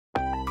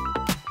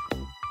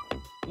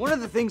One of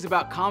the things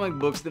about comic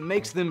books that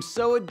makes them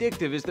so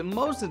addictive is that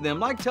most of them,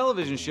 like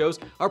television shows,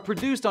 are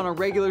produced on a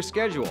regular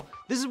schedule.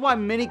 This is why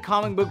many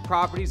comic book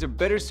properties are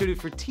better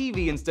suited for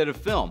TV instead of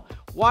film.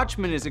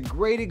 Watchmen is a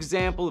great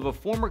example of a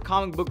former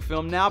comic book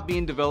film now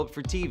being developed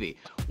for TV.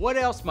 What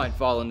else might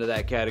fall into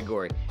that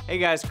category? Hey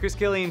guys, Chris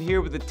Killian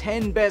here with the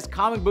 10 best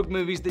comic book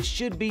movies that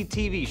should be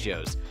TV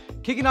shows.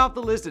 Kicking off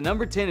the list at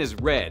number 10 is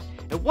Red.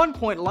 At one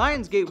point,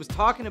 Lionsgate was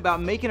talking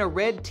about making a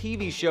Red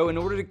TV show in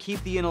order to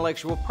keep the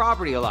intellectual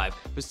property alive,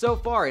 but so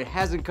far it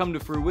hasn't come to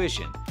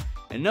fruition.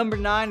 And number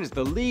 9 is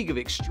The League of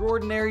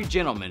Extraordinary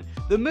Gentlemen.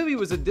 The movie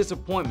was a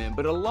disappointment,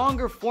 but a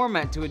longer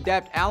format to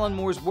adapt Alan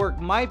Moore's work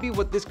might be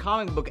what this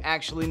comic book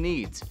actually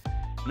needs.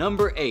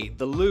 Number 8,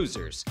 The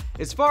Losers.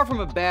 It's far from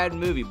a bad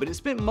movie, but it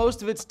spent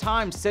most of its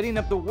time setting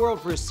up the world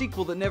for a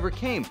sequel that never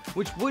came,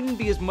 which wouldn't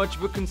be as much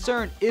of a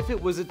concern if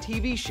it was a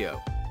TV show.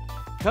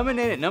 Coming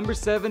in at number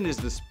 7 is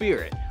The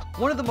Spirit.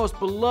 One of the most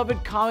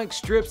beloved comic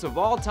strips of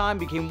all time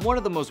became one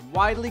of the most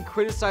widely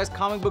criticized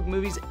comic book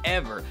movies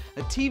ever.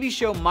 A TV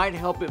show might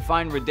help it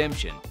find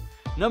redemption.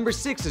 Number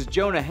 6 is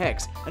Jonah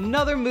Hex,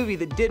 another movie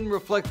that didn't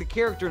reflect the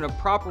character in a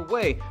proper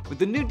way. With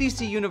the new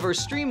DC Universe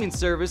streaming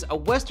service, a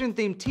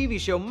Western-themed TV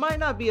show might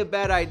not be a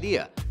bad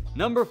idea.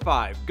 Number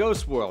 5,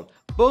 Ghost World.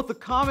 Both the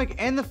comic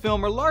and the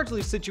film are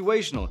largely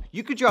situational.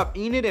 You could drop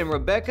Enid and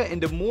Rebecca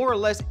into more or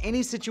less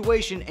any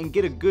situation and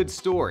get a good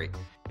story.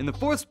 In the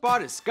 4th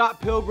spot is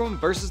Scott Pilgrim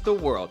vs. the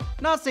World.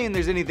 Not saying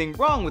there's anything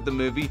wrong with the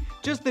movie,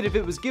 just that if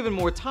it was given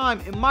more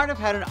time, it might have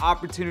had an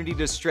opportunity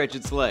to stretch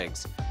its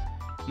legs.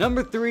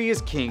 Number 3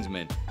 is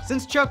Kingsman.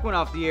 Since Chuck went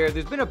off the air,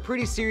 there's been a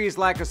pretty serious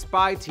lack of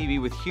spy TV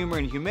with humor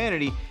and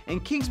humanity,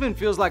 and Kingsman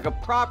feels like a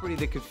property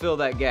that could fill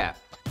that gap.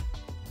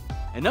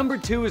 And number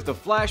 2 is The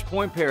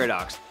Flashpoint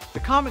Paradox. The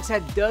comics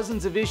had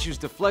dozens of issues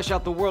to flesh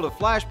out the world of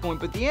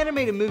Flashpoint, but the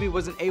animated movie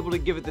wasn't able to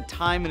give it the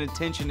time and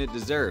attention it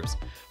deserves.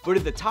 But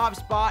at the top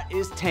spot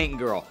is Tank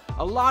Girl.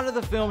 A lot of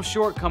the film's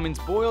shortcomings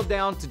boil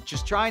down to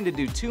just trying to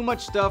do too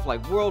much stuff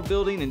like world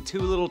building in too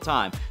little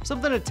time,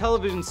 something a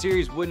television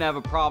series wouldn't have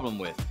a problem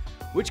with.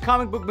 Which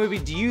comic book movie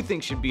do you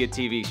think should be a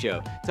TV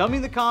show? Tell me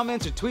in the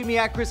comments or tweet me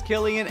at Chris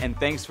Killian, and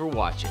thanks for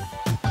watching.